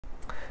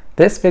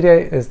This video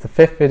is the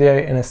 5th video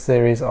in a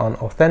series on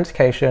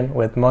authentication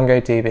with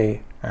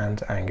MongoDB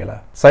and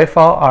Angular. So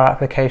far our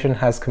application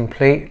has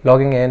complete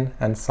logging in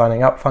and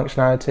signing up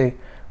functionality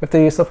with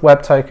the use of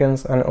web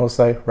tokens and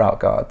also route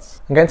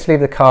guards. I'm going to leave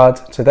the card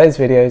to those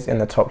videos in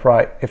the top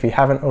right if you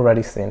haven't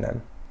already seen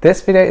them.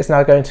 This video is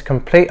now going to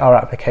complete our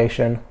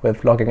application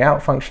with logging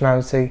out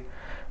functionality.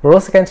 We're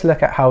also going to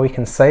look at how we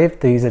can save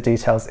the user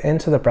details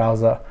into the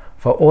browser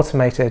for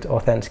automated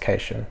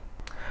authentication.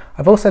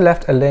 I've also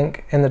left a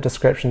link in the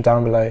description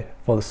down below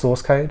for the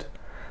source code.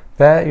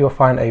 There you'll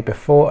find a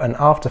before and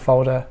after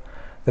folder.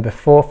 The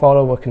before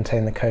folder will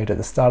contain the code at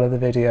the start of the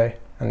video,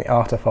 and the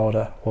after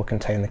folder will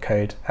contain the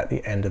code at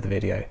the end of the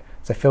video.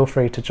 So feel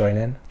free to join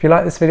in. If you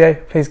like this video,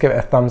 please give it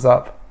a thumbs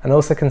up and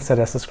also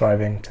consider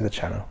subscribing to the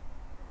channel.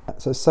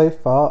 So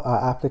far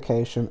our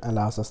application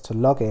allows us to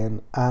log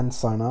in and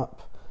sign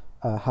up.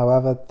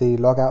 However, the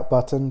logout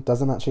button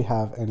doesn't actually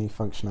have any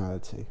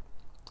functionality.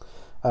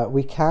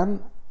 We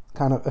can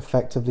kind of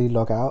effectively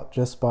log out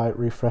just by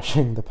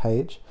refreshing the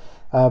page,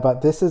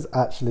 but this is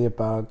actually a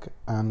bug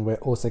and we're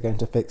also going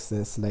to fix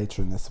this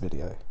later in this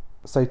video.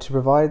 So to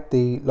provide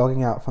the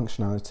logging out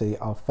functionality,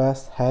 I'll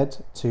first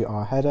head to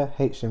our header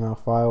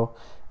HTML file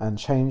and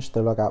change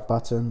the logout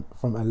button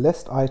from a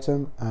list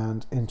item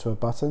and into a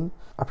button.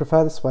 I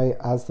prefer this way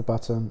as the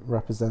button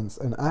represents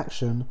an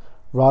action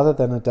rather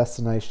than a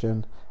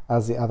destination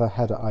as the other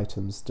header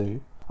items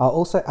do. I'll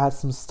also add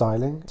some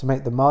styling to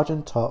make the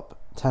margin top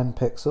 10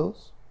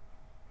 pixels,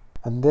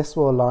 and this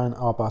will align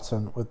our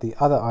button with the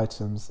other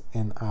items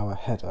in our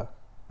header.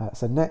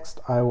 So next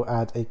I will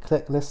add a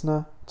click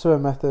listener to a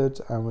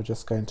method, and we're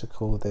just going to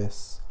call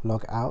this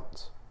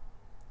logout.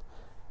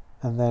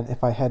 And then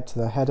if I head to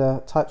the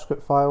header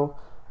TypeScript file,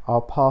 I'll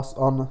pass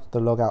on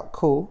the logout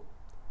call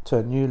to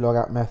a new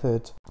logout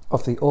method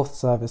of the auth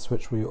service,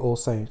 which we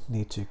also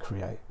need to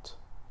create.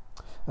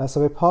 So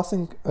we're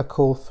passing a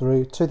call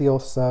through to the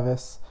auth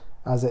service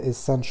as it is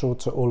central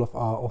to all of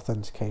our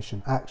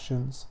authentication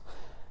actions,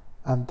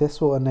 and this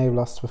will enable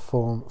us to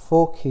perform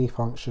 4 key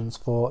functions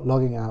for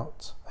logging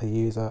out a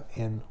user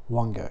in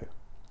one go.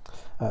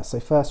 So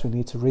first we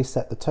need to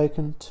reset the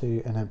token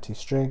to an empty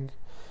string.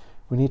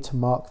 We need to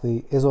mark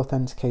the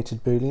isAuthenticated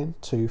boolean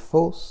to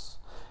false.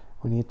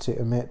 We need to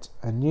emit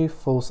a new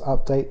false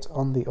update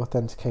on the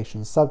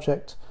authentication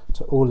subject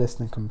to all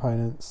listening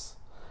components.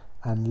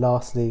 And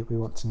lastly, we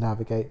want to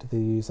navigate the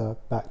user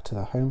back to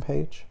the home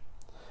page.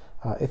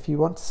 If you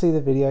want to see the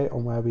video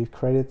on where we've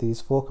created these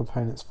 4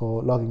 components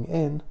for logging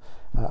in,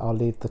 I'll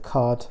leave the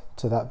card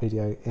to that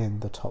video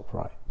in the top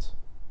right.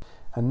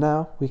 And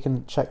now we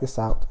can check this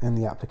out in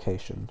the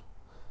application.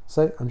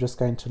 So I'm just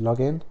going to log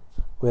in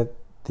with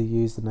the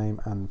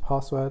username and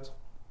password,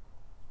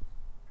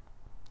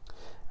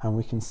 and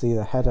we can see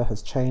the header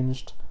has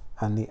changed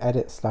and the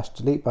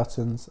edit/delete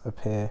buttons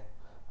appear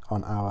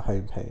on our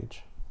home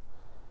page.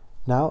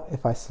 Now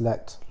if I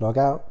select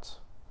logout,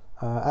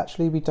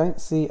 actually we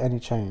don't see any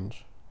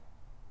change.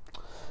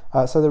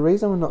 So the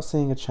reason we're not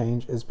seeing a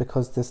change is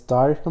because this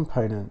diary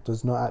component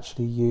does not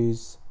actually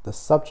use the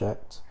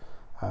subject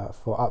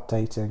for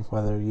updating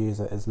whether a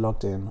user is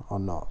logged in or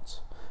not.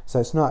 So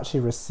it's not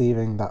actually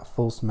receiving that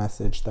false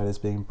message that is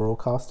being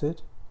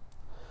broadcasted.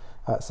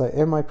 So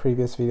in my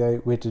previous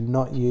video, we did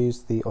not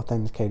use the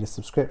authenticated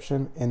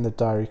subscription in the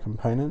diary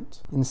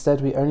component.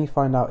 Instead, we only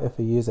find out if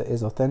a user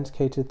is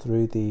authenticated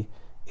through the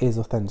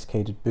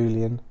isAuthenticated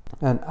boolean.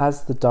 And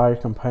as the diary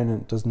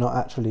component does not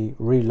actually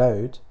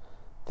reload,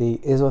 the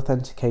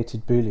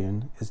isAuthenticated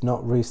boolean is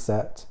not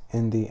reset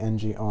in the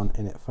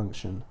ngOnInit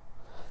function.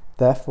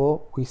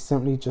 Therefore, we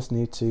simply just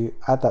need to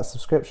add that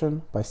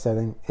subscription by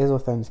setting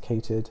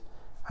isAuthenticated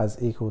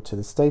as equal to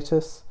the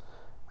status,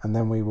 and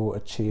then we will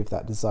achieve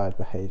that desired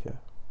behavior.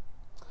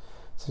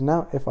 So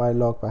now if I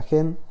log back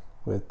in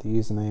with the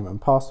username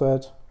and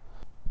password,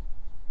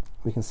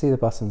 we can see the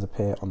buttons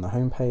appear on the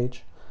home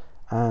page,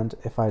 and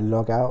if I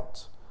log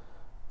out,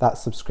 that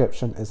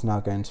subscription is now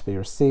going to be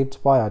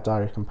received by our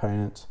diary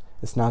component.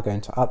 It's now going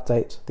to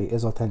update the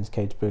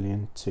isAuthenticated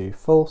boolean to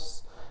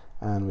false,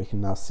 and we can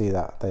now see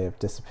that they have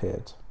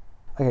disappeared.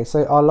 Okay,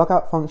 so our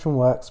logout function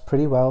works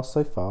pretty well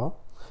so far.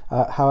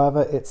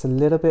 However, it's a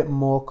little bit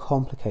more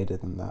complicated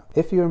than that.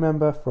 If you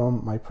remember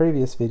from my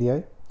previous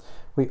video,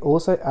 we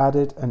also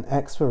added an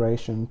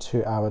expiration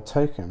to our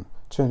token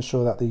to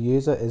ensure that the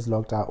user is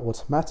logged out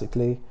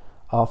automatically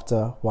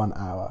after 1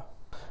 hour.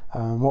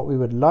 What we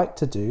would like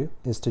to do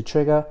is to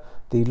trigger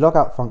the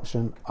logout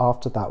function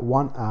after that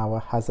 1 hour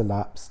has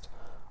elapsed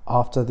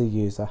after the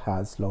user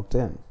has logged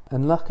in.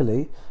 And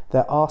luckily,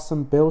 there are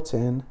some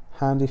built-in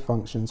handy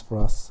functions for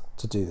us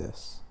to do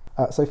this.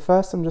 So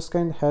first I'm just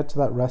going to head to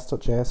that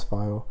rest.js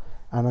file,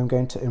 and I'm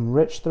going to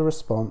enrich the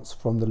response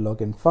from the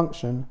login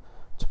function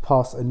to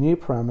pass a new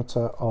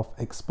parameter of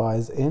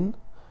expires_in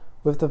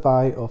with the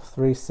value of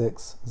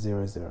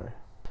 3600.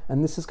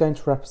 And this is going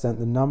to represent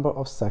the number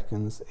of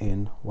seconds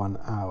in 1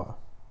 hour.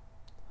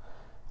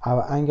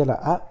 Our Angular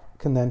app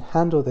can then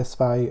handle this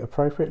value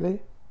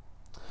appropriately,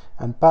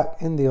 and back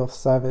in the auth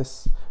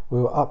service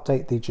we will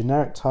update the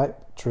generic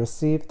type to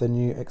receive the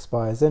new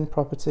expires_in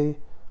property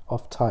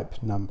of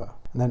type number.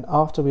 And then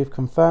after we've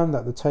confirmed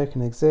that the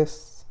token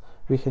exists,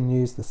 we can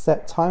use the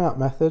setTimeout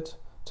method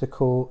to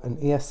call an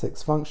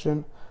ES6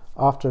 function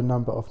after a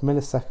number of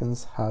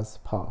milliseconds has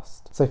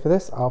passed. So for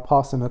this, I'll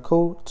pass in a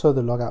call to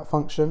the logout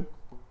function,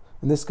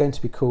 and this is going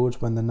to be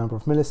called when the number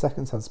of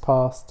milliseconds has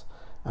passed.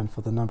 And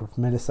for the number of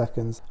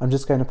milliseconds, I'm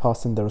just going to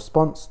pass in the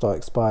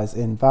response.expires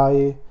in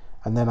value,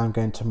 and then I'm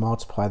going to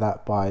multiply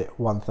that by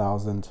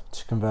 1000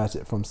 to convert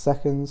it from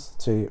seconds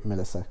to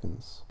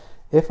milliseconds.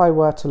 If I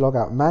were to log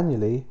out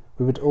manually,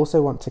 we would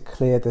also want to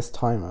clear this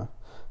timer.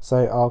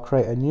 So I'll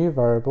create a new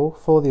variable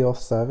for the auth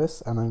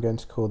service, and I'm going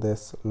to call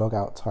this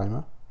logout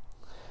timer.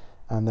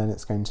 And then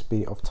it's going to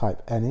be of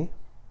type any.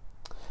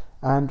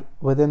 And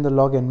within the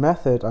login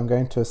method, I'm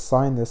going to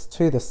assign this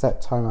to the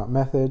setTimeout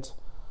method.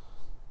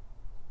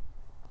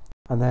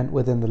 And then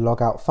within the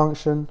logout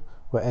function,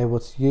 we're able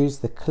to use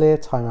the clear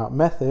timeout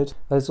method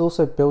that is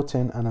also built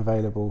in and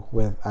available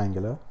with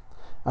Angular.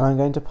 And I'm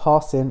going to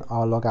pass in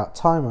our logout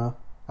timer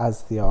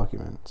as the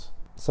argument.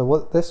 So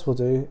what this will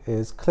do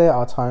is clear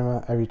our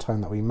timer every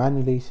time that we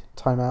manually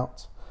time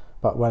out,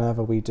 but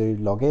whenever we do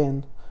log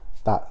in,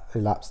 that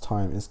elapsed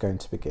time is going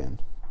to begin.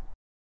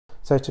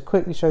 So to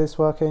quickly show this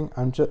working,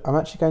 I'm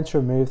actually going to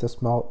remove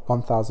this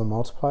 1000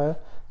 multiplier.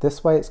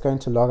 This way it's going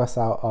to log us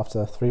out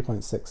after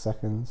 3.6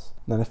 seconds.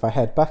 And then if I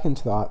head back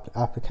into the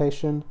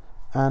application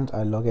and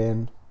I log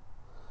in,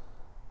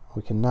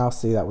 we can now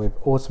see that we've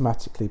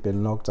automatically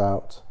been logged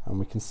out, and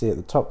we can see at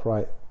the top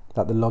right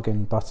that the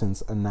login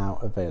buttons are now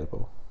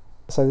available.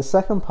 So the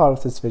second part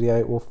of this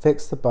video will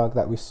fix the bug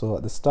that we saw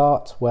at the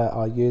start, where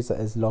our user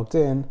is logged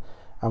in,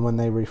 and when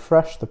they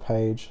refresh the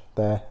page,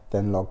 they're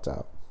then logged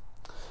out.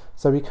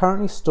 So we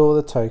currently store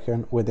the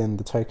token within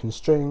the token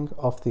string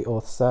of the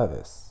auth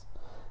service.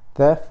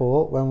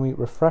 Therefore, when we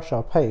refresh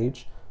our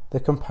page, the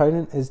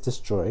component is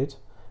destroyed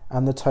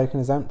and the token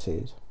is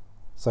emptied.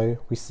 So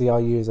we see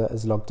our user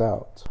is logged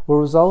out. We'll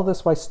resolve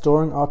this by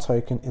storing our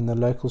token in the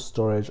local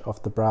storage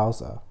of the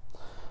browser.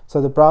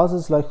 So the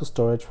browser's local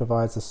storage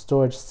provides a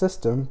storage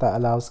system that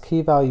allows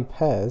key value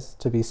pairs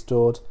to be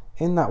stored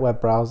in that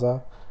web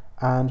browser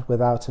and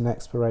without an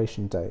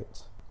expiration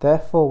date.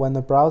 Therefore, when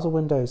the browser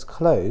window is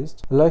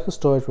closed, the local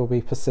storage will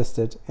be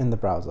persisted in the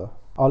browser.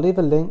 I'll leave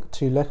a link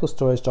to local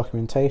storage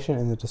documentation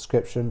in the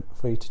description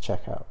for you to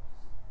check out.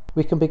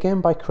 We can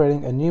begin by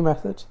creating a new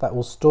method that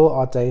will store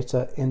our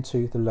data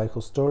into the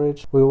local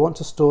storage. We will want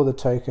to store the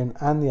token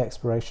and the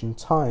expiration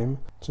time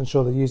to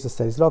ensure the user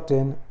stays logged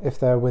in if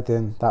they're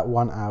within that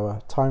 1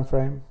 hour time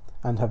frame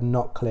and have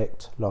not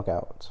clicked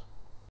logout.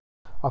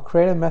 I'll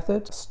create a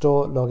method,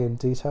 store login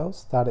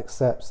details, that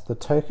accepts the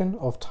token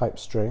of type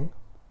string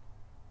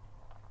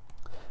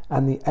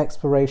and the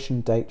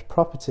expiration date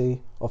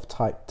property of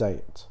type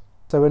date.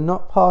 So we're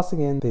not passing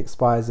in the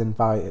expires in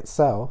value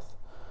itself,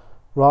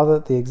 rather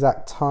the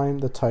exact time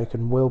the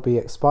token will be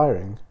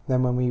expiring.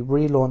 Then when we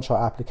relaunch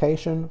our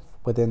application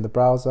within the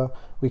browser,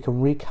 we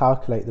can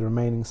recalculate the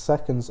remaining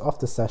seconds of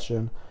the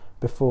session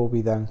before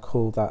we then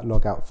call that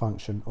logout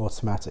function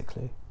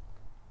automatically.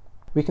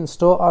 We can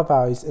store our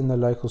values in the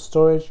local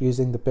storage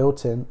using the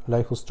built-in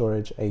local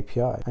storage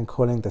API and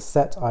calling the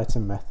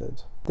setItem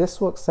method. This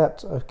will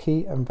accept a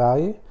key and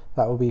value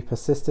that will be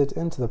persisted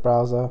into the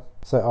browser.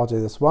 So I'll do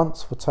this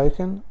once for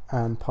token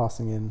and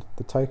passing in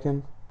the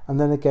token, and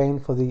then again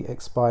for the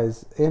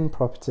expires in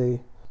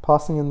property,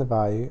 passing in the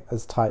value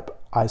as type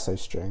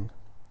isostring.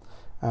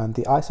 And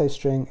the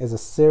isostring is a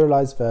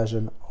serialized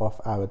version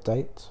of our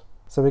date.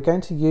 So we're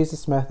going to use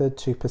this method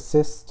to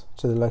persist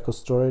to the local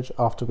storage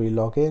after we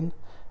log in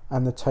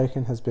and the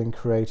token has been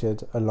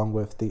created along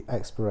with the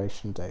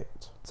expiration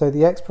date. So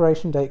the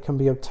expiration date can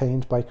be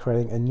obtained by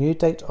creating a new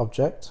date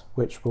object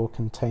which will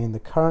contain the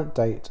current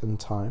date and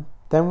time.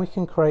 Then we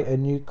can create a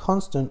new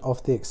constant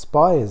of the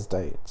expires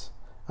date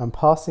and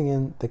passing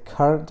in the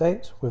current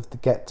date with the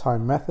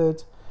getTime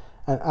method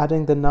and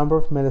adding the number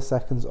of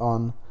milliseconds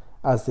on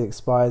as the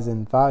expires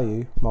in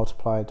value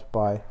multiplied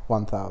by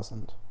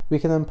 1000. We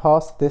can then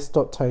pass this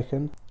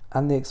 .token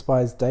and the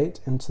expires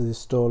date into the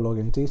store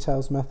login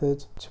details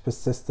method to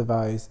persist the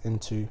values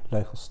into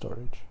local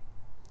storage.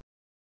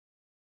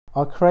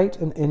 I'll create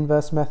an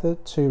inverse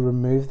method to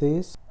remove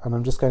these, and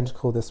I'm just going to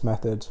call this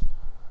method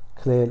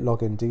clear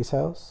login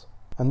details.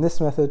 And this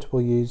method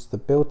will use the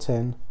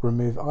built-in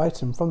remove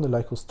item from the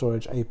local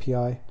storage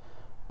API,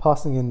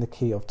 passing in the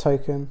key of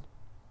token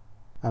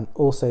and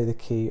also the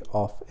key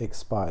of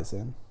expires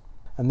in.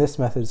 And this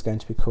method is going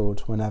to be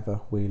called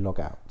whenever we log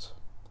out.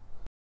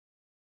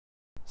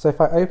 So if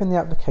I open the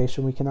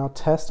application, we can now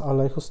test our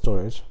local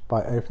storage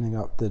by opening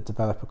up the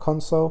developer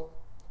console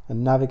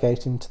and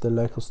navigating to the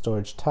local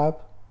storage tab.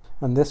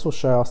 And this will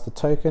show us the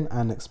token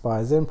and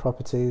expires in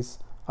properties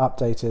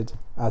updated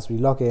as we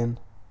log in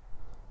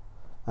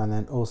and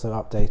then also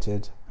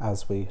updated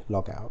as we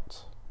log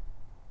out.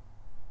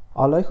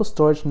 Our local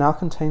storage now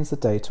contains the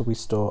data we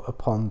store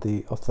upon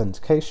the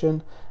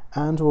authentication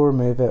and we'll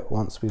remove it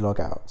once we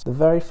log out. The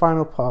very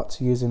final part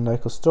to using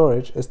local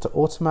storage is to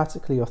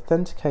automatically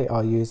authenticate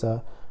our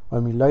user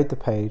when we load the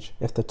page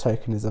if the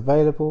token is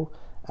available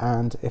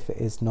and if it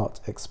is not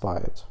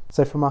expired.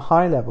 So from a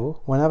high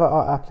level, whenever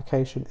our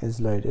application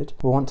is loaded,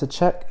 we want to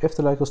check if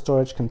the local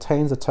storage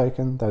contains a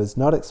token that is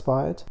not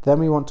expired. Then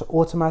we want to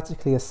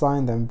automatically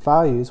assign them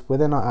values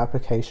within our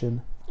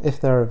application if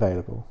they're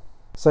available.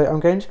 So I'm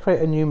going to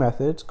create a new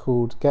method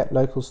called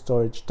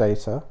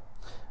getLocalStorageData,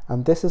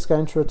 and this is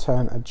going to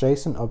return a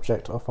JSON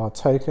object of our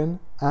token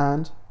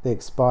and the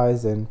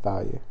expires_in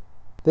value.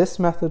 This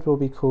method will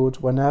be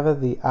called whenever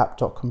the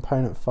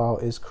app.component file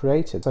is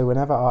created, so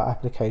whenever our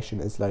application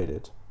is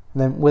loaded.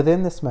 And then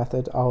within this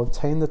method, I'll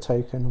obtain the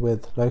token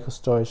with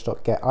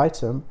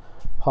localstorage.getItem,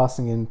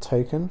 passing in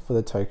token for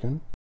the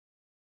token,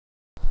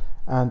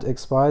 and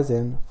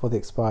expires_in for the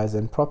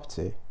expires_in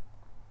property.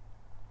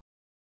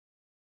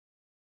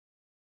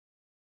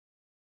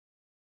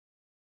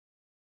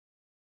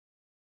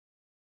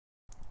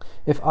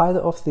 If either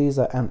of these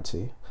are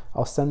empty,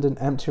 I'll send an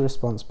empty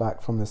response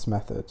back from this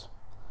method.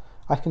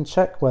 I can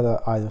check whether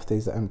either of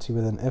these are empty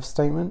with an if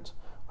statement,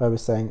 where we're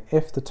saying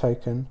if the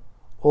token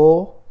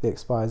or the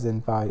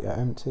expires_in value are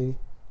empty.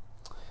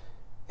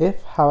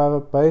 If, however,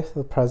 both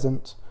are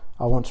present,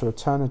 I want to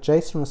return a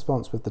JSON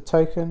response with the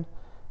token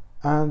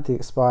and the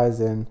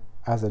expires_in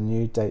as a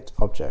new date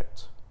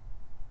object.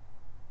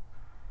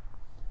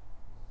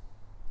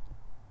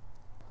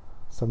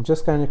 So I'm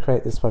just going to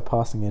create this by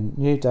passing in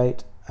new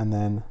date and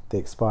then the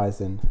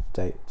expires_in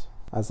date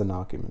as an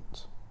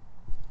argument.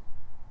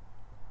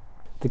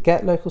 The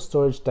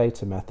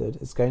getLocalStorageData method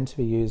is going to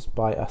be used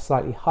by a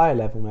slightly higher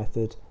level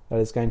method that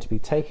is going to be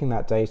taking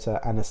that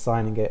data and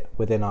assigning it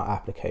within our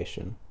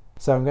application.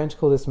 So I'm going to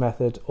call this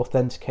method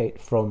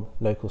authenticate from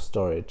local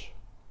storage.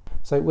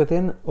 So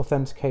within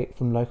authenticate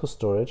from local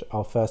storage,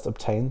 I'll first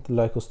obtain the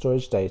local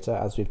storage data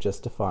as we've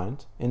just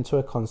defined into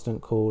a constant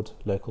called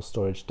local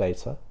storage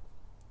data.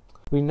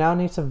 We now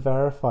need to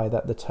verify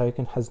that the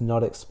token has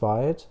not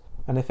expired,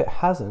 and if it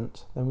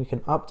hasn't, then we can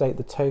update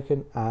the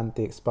token and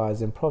the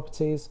expires_in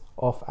properties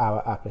of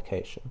our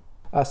application.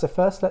 So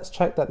first, let's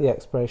check that the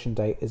expiration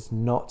date is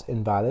not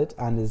invalid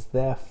and is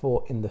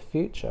therefore in the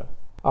future.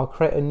 I'll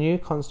create a new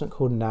constant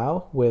called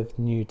now with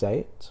new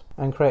date,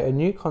 and create a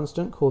new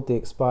constant called the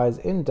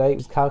expires_in date,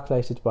 which is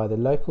calculated by the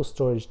local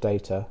storage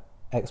data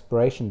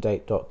expiration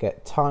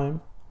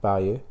date.getTime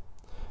value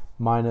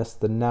minus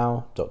the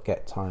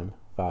now.getTime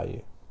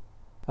value.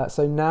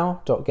 So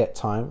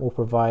now.getTime will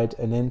provide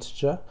an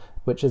integer,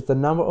 which is the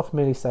number of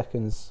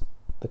milliseconds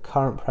the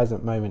current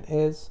present moment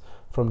is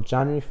from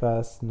January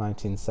 1st,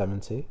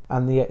 1970,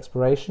 and the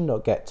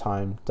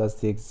expiration.getTime does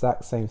the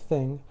exact same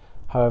thing,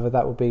 however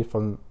that will be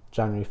from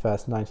January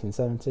 1st,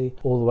 1970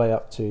 all the way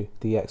up to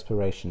the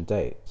expiration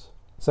date.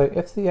 So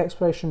if the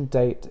expiration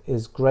date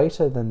is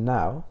greater than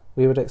now,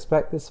 we would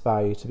expect this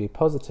value to be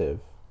positive.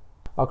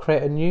 I'll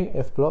create a new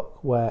if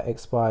block where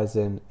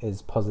expires_in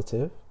is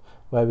positive,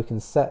 where we can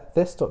set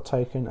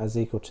this.token as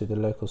equal to the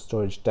local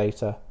storage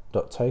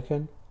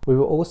data.token. We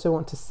will also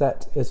want to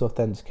set is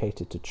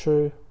authenticated to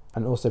true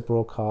and also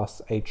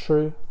broadcast a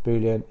true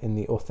boolean in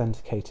the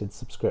authenticated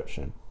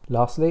subscription.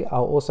 Lastly,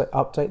 I'll also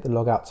update the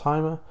logout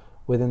timer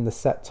within the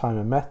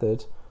setTimer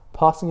method,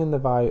 passing in the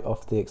value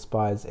of the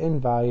expires_in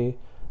value,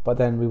 but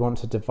then we want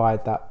to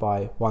divide that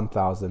by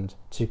 1000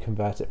 to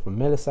convert it from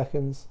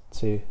milliseconds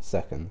to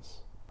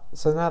seconds.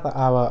 So now that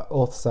our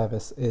auth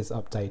service is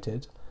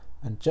updated,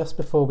 and just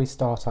before we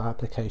start our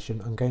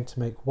application, I'm going to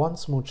make one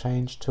small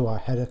change to our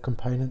header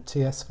component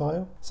TS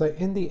file. So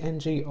in the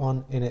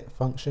ng-on-init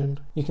function,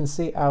 you can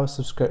see our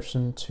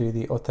subscription to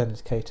the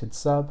authenticated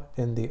sub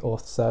in the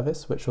auth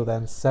service, which will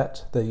then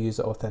set the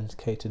user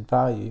authenticated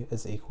value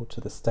as equal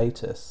to the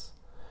status.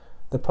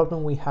 The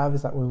problem we have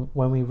is that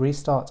when we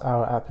restart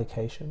our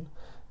application,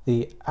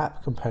 the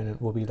app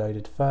component will be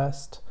loaded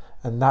first,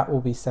 and that will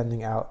be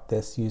sending out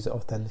this user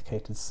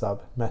authenticated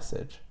sub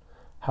message.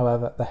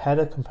 However, the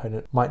header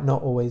component might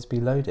not always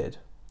be loaded.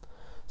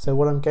 So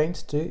what I'm going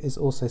to do is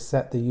also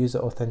set the user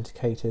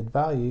authenticated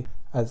value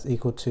as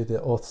equal to the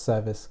auth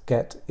service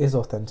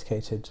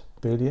getIsAuthenticated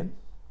boolean.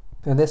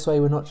 And this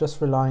way we're not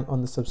just relying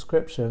on the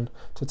subscription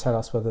to tell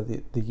us whether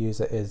the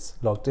user is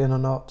logged in or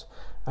not,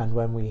 and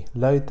when we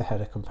load the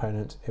header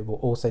component, it will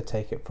also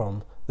take it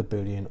from the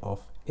boolean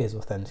of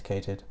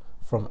isAuthenticated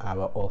from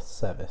our auth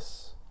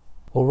service.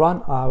 We'll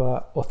run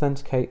our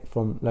authenticate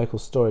from local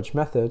storage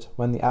method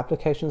when the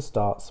application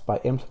starts by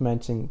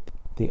implementing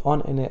the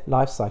onInit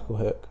lifecycle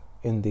hook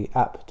in the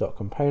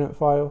app.component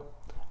file,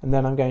 and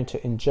then I'm going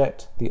to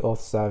inject the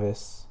auth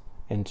service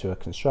into a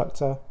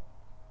constructor,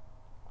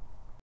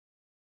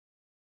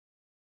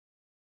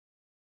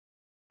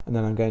 and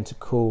then I'm going to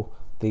call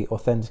the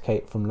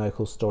authenticate from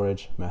local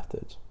storage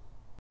method.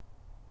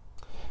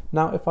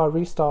 Now if I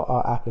restart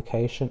our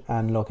application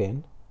and log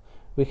in,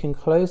 we can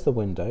close the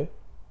window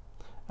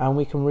and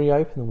we can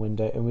reopen the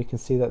window, and we can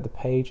see that the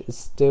page is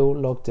still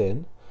logged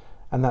in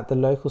and that the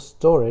local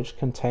storage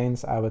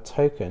contains our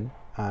token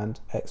and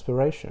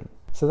expiration.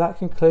 So that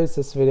concludes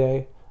this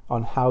video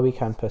on how we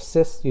can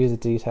persist user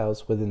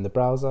details within the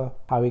browser,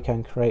 how we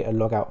can create a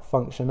logout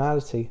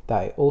functionality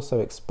that it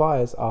also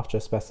expires after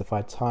a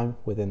specified time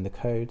within the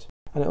code,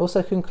 And it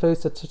also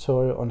concludes the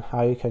tutorial on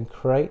how you can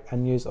create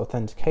and use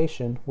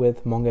authentication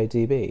with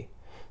MongoDB.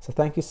 So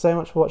thank you so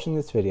much for watching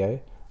this video,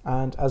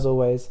 and as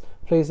always,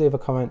 please leave a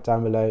comment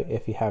down below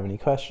if you have any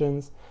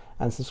questions,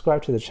 and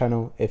subscribe to the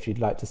channel if you'd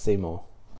like to see more.